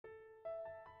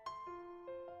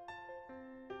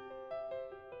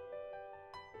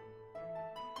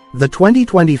The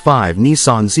 2025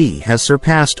 Nissan Z has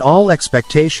surpassed all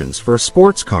expectations for a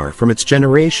sports car from its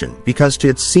generation because to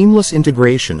its seamless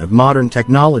integration of modern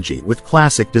technology with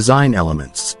classic design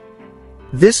elements.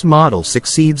 This model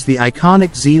succeeds the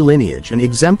iconic Z lineage and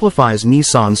exemplifies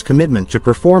Nissan's commitment to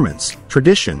performance,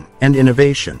 tradition, and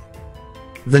innovation.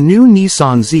 The new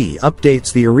Nissan Z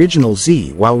updates the original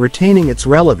Z while retaining its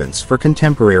relevance for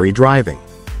contemporary driving.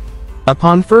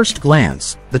 Upon first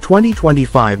glance, the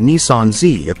 2025 Nissan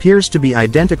Z appears to be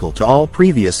identical to all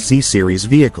previous Z-series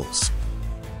vehicles.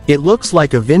 It looks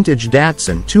like a vintage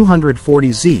Datsun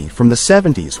 240Z from the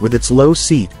 70s with its low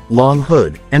seat, long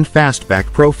hood, and fastback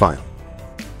profile.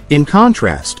 In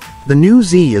contrast, the new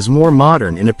Z is more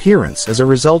modern in appearance as a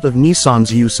result of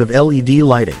Nissan's use of LED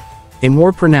lighting, a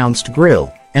more pronounced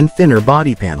grille, and thinner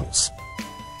body panels.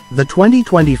 The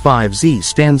 2025 Z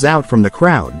stands out from the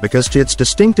crowd because to its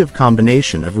distinctive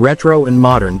combination of retro and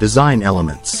modern design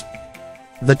elements.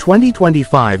 The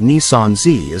 2025 Nissan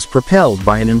Z is propelled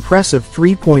by an impressive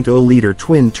 3.0-liter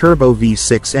twin-turbo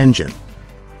V6 engine.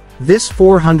 This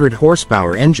 400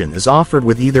 horsepower engine is offered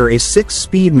with either a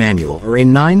 6-speed manual or a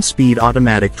 9-speed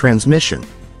automatic transmission,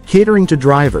 catering to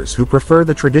drivers who prefer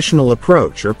the traditional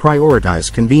approach or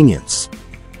prioritize convenience.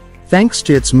 Thanks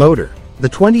to its motor, the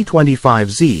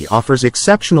 2025 Z offers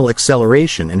exceptional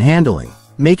acceleration and handling,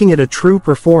 making it a true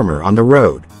performer on the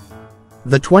road.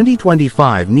 The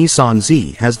 2025 Nissan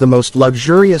Z has the most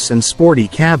luxurious and sporty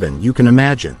cabin you can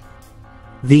imagine.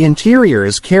 The interior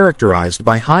is characterized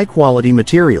by high-quality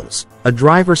materials, a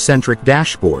driver-centric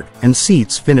dashboard, and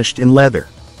seats finished in leather.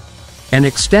 An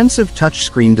extensive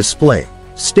touchscreen display,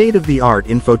 state-of-the-art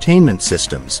infotainment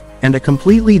systems, and a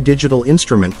completely digital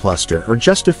instrument cluster are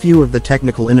just a few of the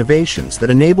technical innovations that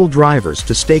enable drivers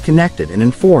to stay connected and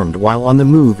informed while on the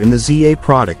move in the Z. A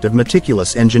product of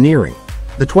meticulous engineering,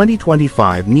 the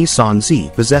 2025 Nissan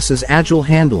Z possesses agile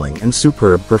handling and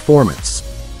superb performance.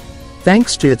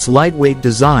 Thanks to its lightweight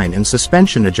design and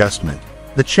suspension adjustment,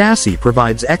 the chassis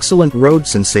provides excellent road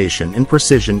sensation and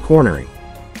precision cornering.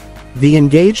 The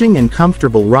engaging and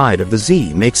comfortable ride of the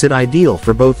Z makes it ideal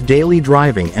for both daily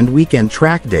driving and weekend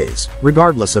track days,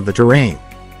 regardless of the terrain.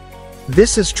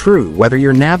 This is true whether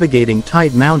you're navigating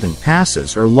tight mountain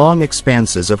passes or long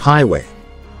expanses of highway.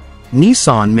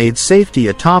 Nissan made safety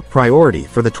a top priority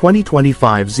for the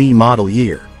 2025 Z model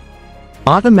year.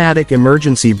 Automatic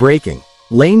emergency braking,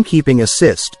 lane keeping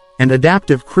assist, and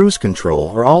adaptive cruise control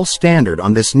are all standard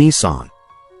on this Nissan.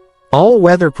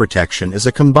 All-weather protection is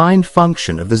a combined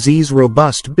function of the Z's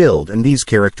robust build and these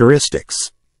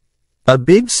characteristics. A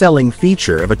big selling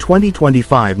feature of a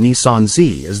 2025 Nissan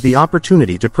Z is the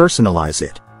opportunity to personalize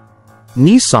it.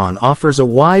 Nissan offers a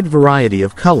wide variety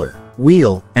of color,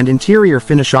 wheel, and interior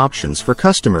finish options for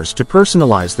customers to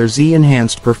personalize their Z.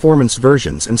 Enhanced performance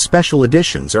versions and special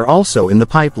editions are also in the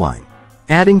pipeline,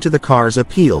 adding to the car's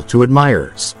appeal to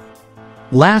admirers.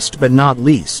 Last but not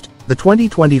least, the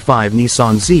 2025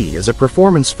 Nissan Z is a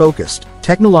performance-focused,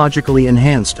 technologically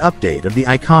enhanced update of the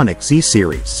iconic Z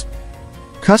series.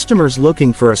 Customers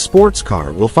looking for a sports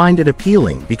car will find it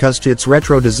appealing because to its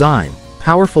retro design,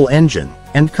 powerful engine,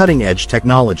 and cutting-edge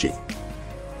technology.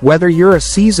 Whether you're a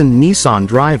seasoned Nissan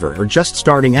driver or just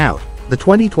starting out, the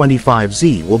 2025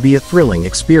 Z will be a thrilling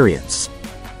experience.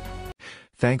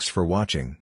 Thanks for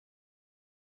watching.